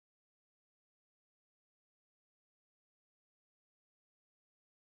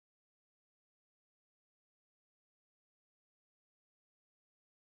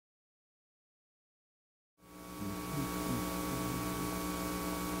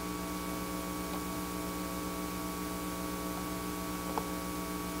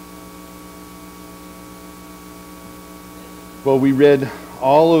Well, we read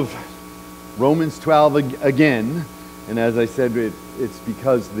all of Romans 12 again, and as I said, it's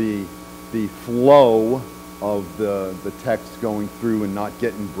because the flow of the text going through and not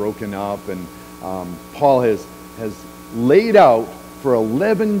getting broken up, and Paul has laid out for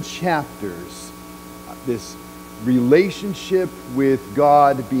 11 chapters this relationship with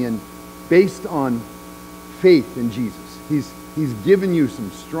God being based on faith in Jesus. He's given you some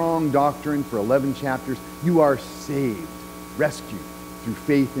strong doctrine for 11 chapters. You are saved, rescued through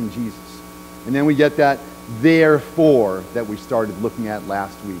faith in Jesus. And then we get that therefore that we started looking at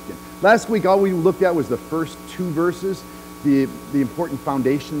last week. And last week, all we looked at was the first two verses, the important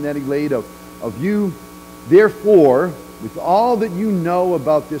foundation that he laid of you. Therefore, with all that you know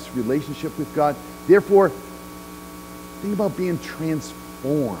about this relationship with God, therefore, think about being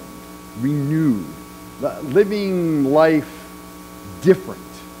transformed, renewed, living life different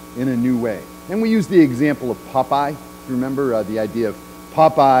in a new way. And we use the example of Popeye. Remember the idea of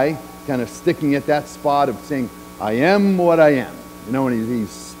Popeye kind of sticking at that spot of saying, I am what I am. You know, and he's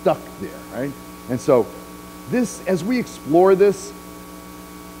stuck there, right? And so this, as we explore this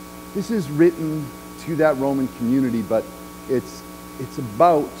is written to that Roman community, but it's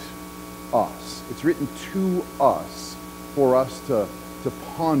about us. It's written to us for us to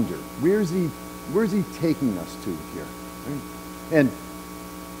ponder. Where's he taking us to here? Right? And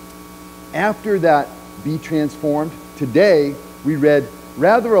after that, be transformed, today we read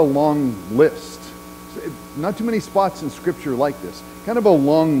rather a long list. Not too many spots in Scripture like this. Kind of a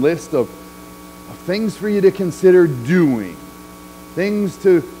long list of things for you to consider doing, things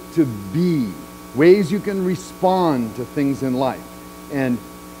to be, ways you can respond to things in life. And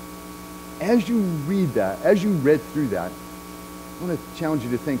as you read that, as you read through that, I want to challenge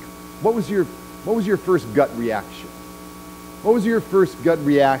you to think, what was your first gut reaction? What was your first gut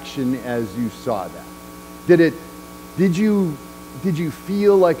reaction as you saw that? Did you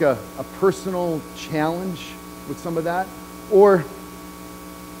feel like a personal challenge with some of that? Or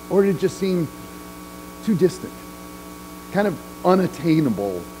did it just seem too distant? Kind of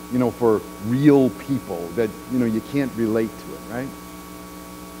unattainable, for real people that, you can't relate to it, right?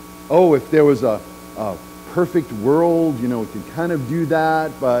 Oh, if there was a perfect world, it could kind of do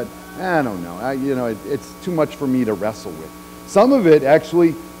that, but I don't know. It's too much for me to wrestle with. Some of it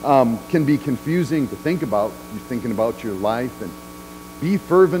actually can be confusing to think about. You're thinking about your life, and be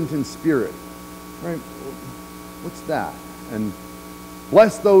fervent in spirit, right? What's that? And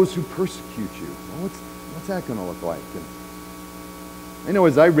bless those who persecute you. Well, what's that going to look like? And I know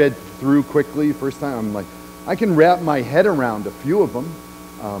as I read through quickly first time, I'm like, I can wrap my head around a few of them.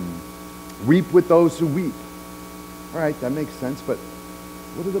 Weep with those who weep. All right, that makes sense, but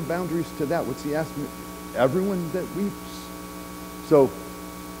what are the boundaries to that? What's he asking? Everyone that weeps. So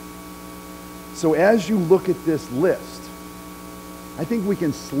as you look at this list, I think we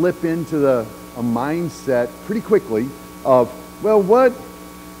can slip into a mindset pretty quickly of, well, what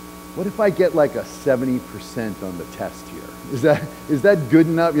if I get like a 70% on the test here? Is that good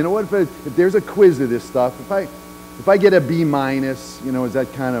enough? What if there's a quiz of this stuff? If I get a B minus, is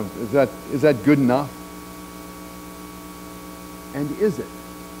that good enough? And is it?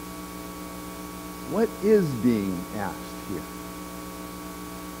 What is being asked here?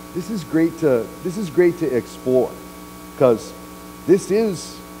 This is great to explore, because this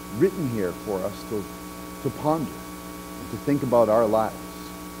is written here for us to ponder and to think about our lives.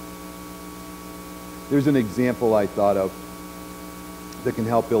 There's an example I thought of that can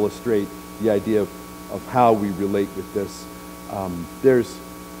help illustrate the idea of how we relate with this.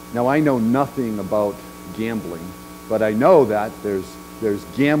 Now I know nothing about gambling, but I know that there's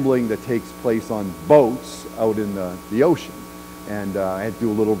gambling that takes place on boats out in the ocean. And I had to do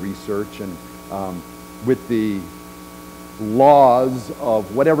a little research, and with the laws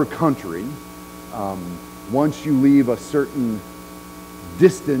of whatever country, once you leave a certain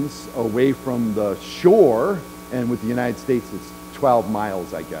distance away from the shore, and with the United States it's 12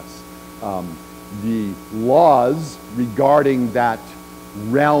 miles, I guess, the laws regarding that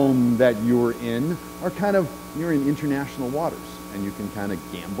realm that you're in are you're in international waters, and you can kind of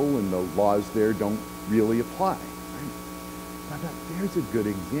gamble, and the laws there don't really apply. There's a good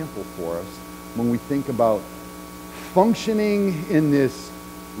example for us when we think about functioning in this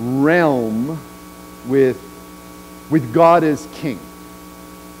realm with God as King.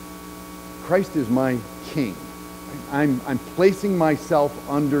 Christ is my King. I'm placing myself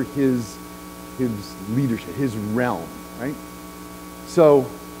under His leadership, His realm, right? So,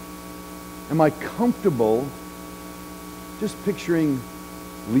 am I comfortable just picturing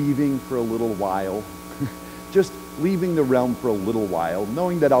leaving for a little while? Just leaving the realm for a little while,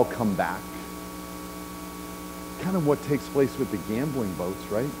 knowing that I'll come back. kind of what takes place with the gambling boats,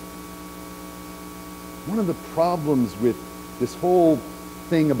 right? One of the problems with this whole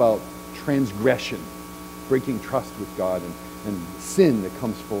thing about transgression, breaking trust with God, and sin that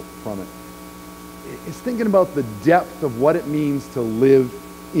comes from it, is thinking about the depth of what it means to live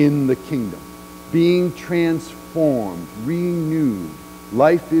in the kingdom. Being transformed, renewed.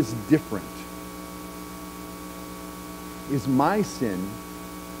 Life is different. Is my sin,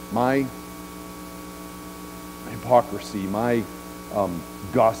 my hypocrisy, my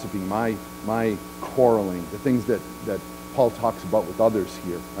gossiping, my quarreling, the things that Paul talks about with others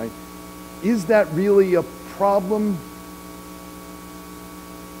here, right? Is that really a problem?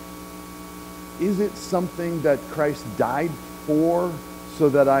 Is it something that Christ died for so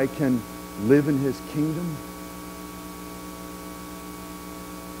that I can live in his kingdom?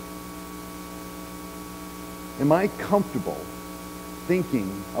 Am I comfortable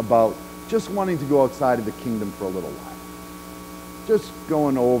thinking about just wanting to go outside of the kingdom for a little while? Just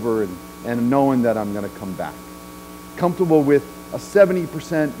going over and knowing that I'm going to come back. Comfortable with a 70%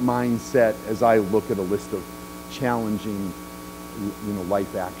 mindset as I look at a list of challenging,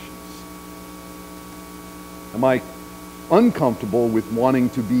 life actions. Am I uncomfortable with wanting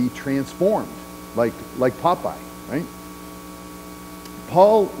to be transformed, like Popeye, right?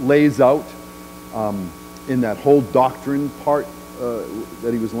 Paul lays out in that whole doctrine part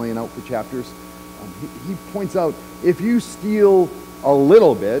that he was laying out for chapters, he points out, if you steal a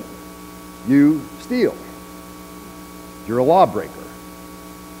little bit, you steal. You're a lawbreaker.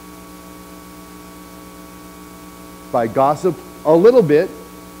 If I gossip a little bit,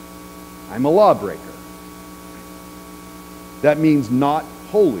 I'm a lawbreaker. That means not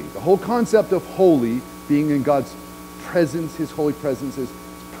holy. The whole concept of holy, being in God's presence, his holy presence, is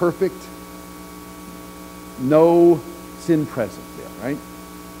perfect. No sin present there, right?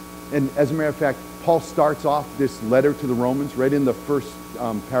 And as a matter of fact, Paul starts off this letter to the Romans, right in the first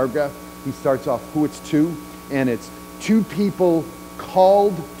paragraph. He starts off who it's to, and it's to people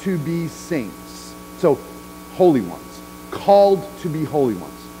called to be saints. So, holy ones. Called to be holy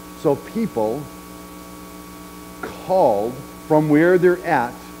ones. So people called from where they're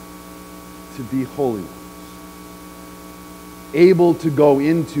at to be holy ones. Able to go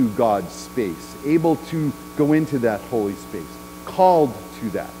into God's space. Able to go into that holy space. Called to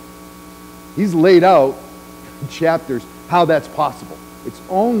that. He's laid out in chapters how that's possible. It's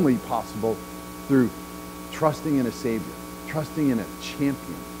only possible through trusting in a Savior, trusting in a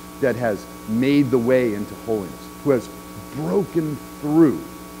champion that has made the way into holiness, who has broken through,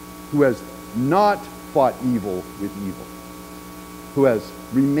 who has not fought evil with evil, who has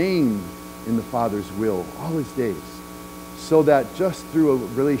remained in the Father's will all his days, so that just through a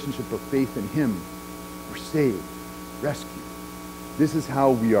relationship of faith in him, we're saved, rescued. This is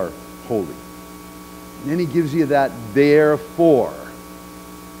how we are holy. And then he gives you that therefore.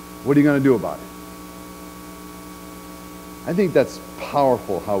 What are you going to do about it? I think that's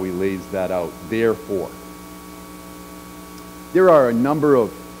powerful how he lays that out, therefore. There are a number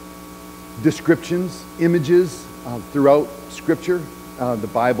of descriptions, images throughout Scripture the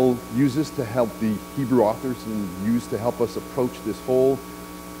Bible uses to help the Hebrew authors and use to help us approach this whole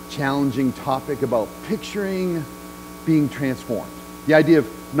challenging topic about picturing being transformed. The idea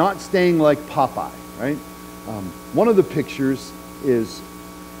of not staying like Popeye, right? One of the pictures is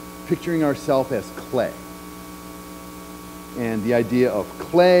picturing ourselves as clay. And the idea of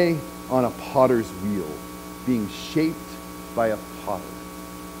clay on a potter's wheel, being shaped by a potter.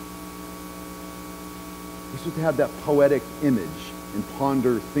 We're supposed to have that poetic image and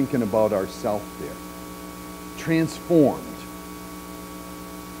ponder thinking about ourselves there. Transformed.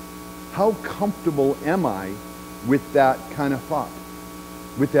 How comfortable am I with that kind of thought,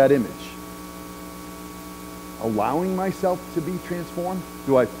 with that image? Allowing myself to be transformed?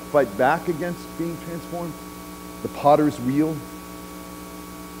 Do I fight back against being transformed? The potter's wheel?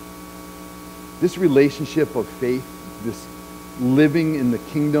 This relationship of faith, this living in the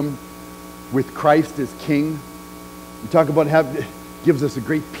kingdom with Christ as King, we talk about gives us a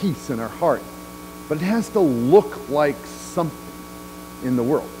great peace in our heart. But it has to look like something in the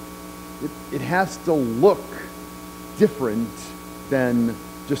world. It has to look different than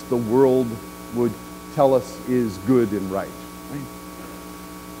just the world would tell us is good and right.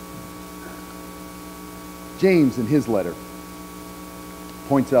 James, in his letter,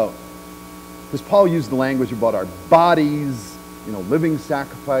 points out, because Paul used the language about our bodies, living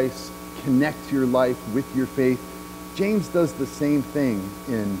sacrifice, connect your life with your faith. James does the same thing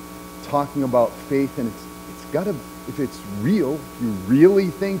in talking about faith, and it's got to, if it's real, if you really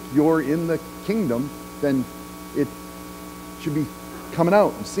think you're in the kingdom, then it should be coming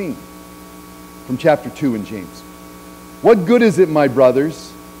out and seen. From chapter 2 in James. What good is it, my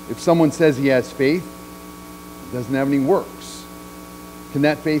brothers, if someone says he has faith, doesn't have any works? Can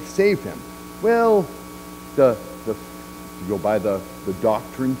that faith save him? Well, if you go by the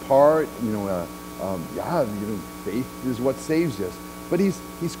doctrine part, faith is what saves us. But he's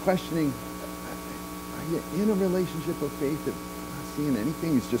questioning, are you in a relationship of faith that not seeing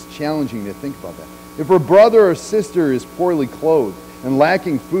anything? He's just challenging to think about that. If a brother or sister is poorly clothed and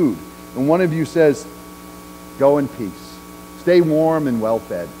lacking food, and one of you says, go in peace, stay warm and well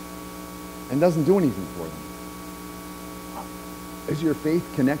fed, and doesn't do anything for them, is your faith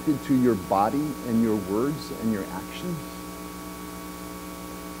connected to your body and your words and your actions?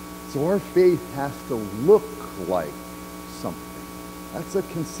 So our faith has to look like something. That's a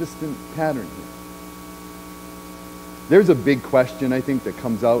consistent pattern here. There's a big question, I think, that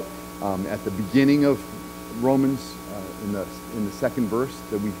comes out at the beginning of Romans in the second verse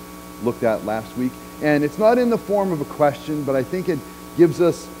that we looked at last week. And it's not in the form of a question, but I think it gives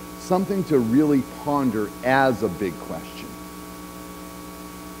us something to really ponder as a big question.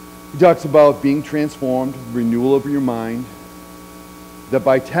 He talks about being transformed, renewal of your mind, that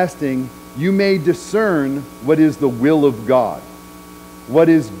by testing you may discern what is the will of God, what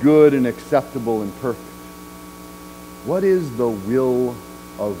is good and acceptable and perfect. What is the will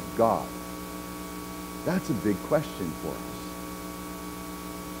of God? That's a big question for us.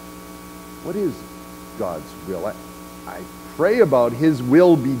 What is God's will? I pray about His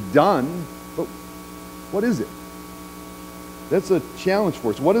will be done, but what is it? That's a challenge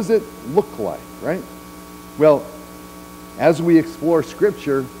for us. What does it look like, right? Well, as we explore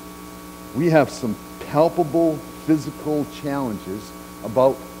Scripture, we have some palpable physical challenges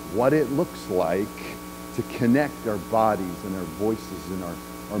about what it looks like to connect our bodies and our voices and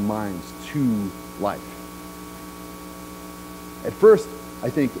our minds to life. At first, I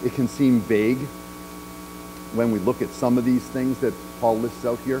think it can seem vague when we look at some of these things that Paul lists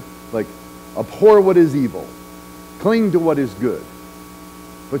out here, like abhor what is evil, cling to what is good.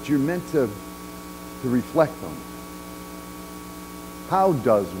 But you're meant to reflect on it. How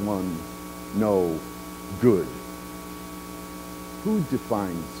does one know good? Who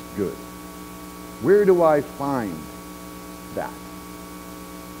defines good? Where do I find that?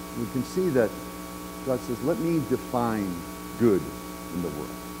 We can see that God says, let me define good in the world.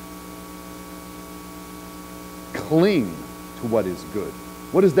 Cling to what is good.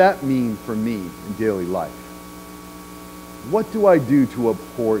 What does that mean for me in daily life? What do I do to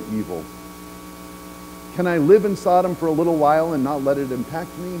abhor evil? Can I live in Sodom for a little while and not let it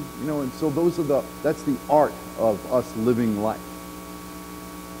impact me? And so that's the art of us living life.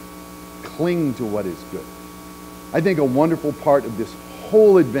 Cling to what is good. I think a wonderful part of this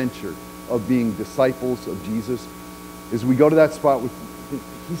whole adventure of being disciples of Jesus is we go to that spot with,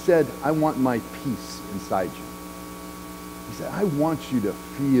 He said, I want my peace inside you. He said, I want you to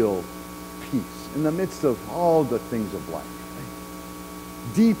feel peace in the midst of all the things of life.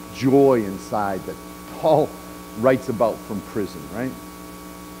 Right? Deep joy inside that Paul writes about from prison, right?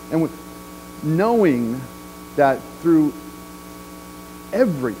 And knowing that through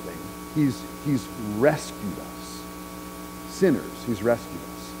everything, He's rescued us. Sinners, He's rescued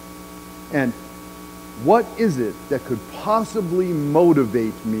us. And what is it that could possibly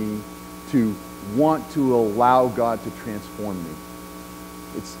motivate me to want to allow God to transform me?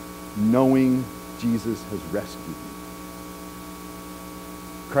 It's knowing Jesus has rescued me.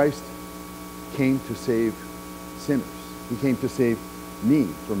 Christ came to save sinners. He came to save me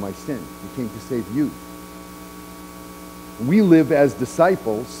from my sin. He came to save you. We live as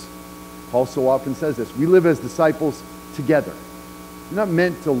disciples. Paul so often says this. We live as disciples together. We're not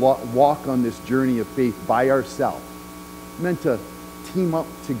meant to walk on this journey of faith by ourselves. We're meant to team up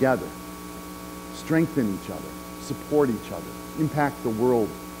together, strengthen each other, support each other, impact the world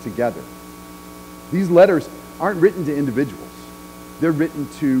together. These letters aren't written to individuals. They're written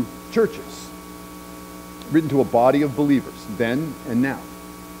to churches, written to a body of believers, then and now.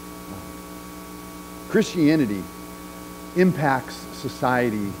 Christianity impacts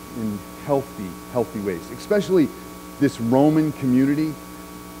society in healthy ways, especially this Roman community.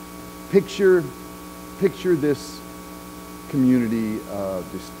 Picture this community,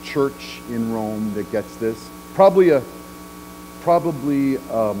 this church in Rome that gets this. Probably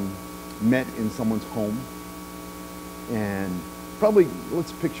met in someone's home, and probably,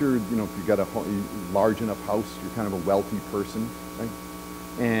 let's picture, if you've got a large enough house, you're kind of a wealthy person, right?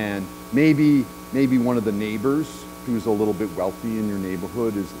 And maybe one of the neighbors who's a little bit wealthy in your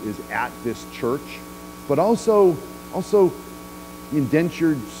neighborhood is at this church, but also the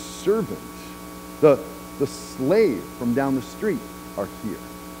indentured servant, the slave from down the street are here.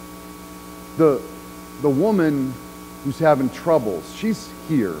 The woman who's having troubles. She's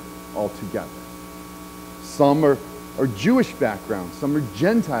here altogether. Some are Jewish background. Some are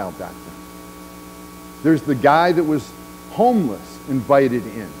Gentile background. There's the guy that was homeless, invited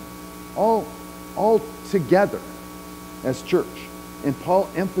in. All together as church. And Paul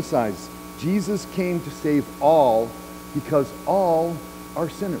emphasized Jesus came to save all because all are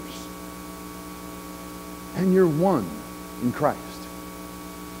sinners. And you're one in Christ.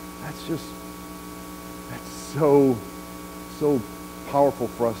 That's so powerful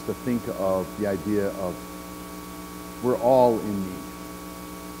for us to think of the idea of we're all in need.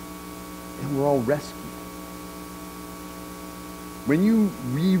 And we're all rescued. When you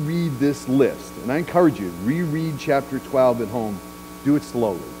reread this list, and I encourage you, reread chapter 12 at home, do it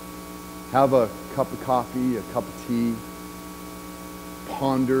slowly. Have a cup of coffee, a cup of tea.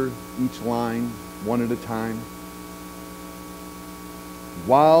 Ponder each line one at a time.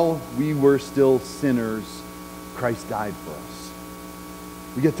 While we were still sinners, Christ died for us.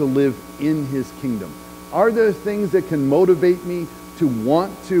 We get to live in his kingdom. Are there things that can motivate me to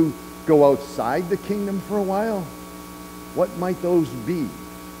want to go outside the kingdom for a while? What might those be?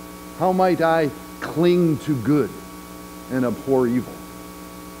 How might I cling to good and abhor evil?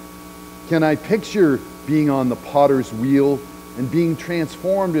 Can I picture being on the potter's wheel and being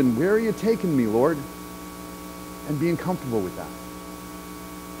transformed, and where are you taking me, Lord? And being comfortable with that.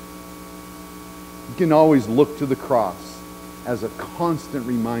 You can always look to the cross as a constant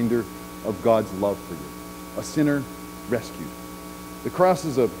reminder of God's love for you. A sinner rescued. The cross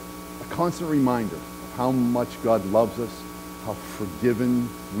is a constant reminder of how much God loves us, how forgiven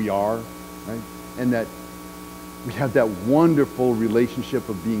we are, right? And that we have that wonderful relationship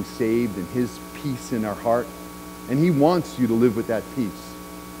of being saved and his peace in our heart. And he wants you to live with that peace.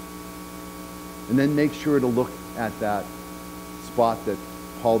 And then make sure to look at that spot that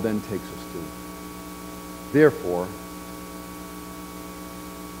Paul then takes us to. Therefore,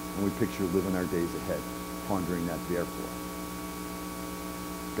 and we picture living our days ahead, pondering that therefore.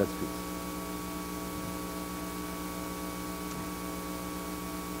 God's peace.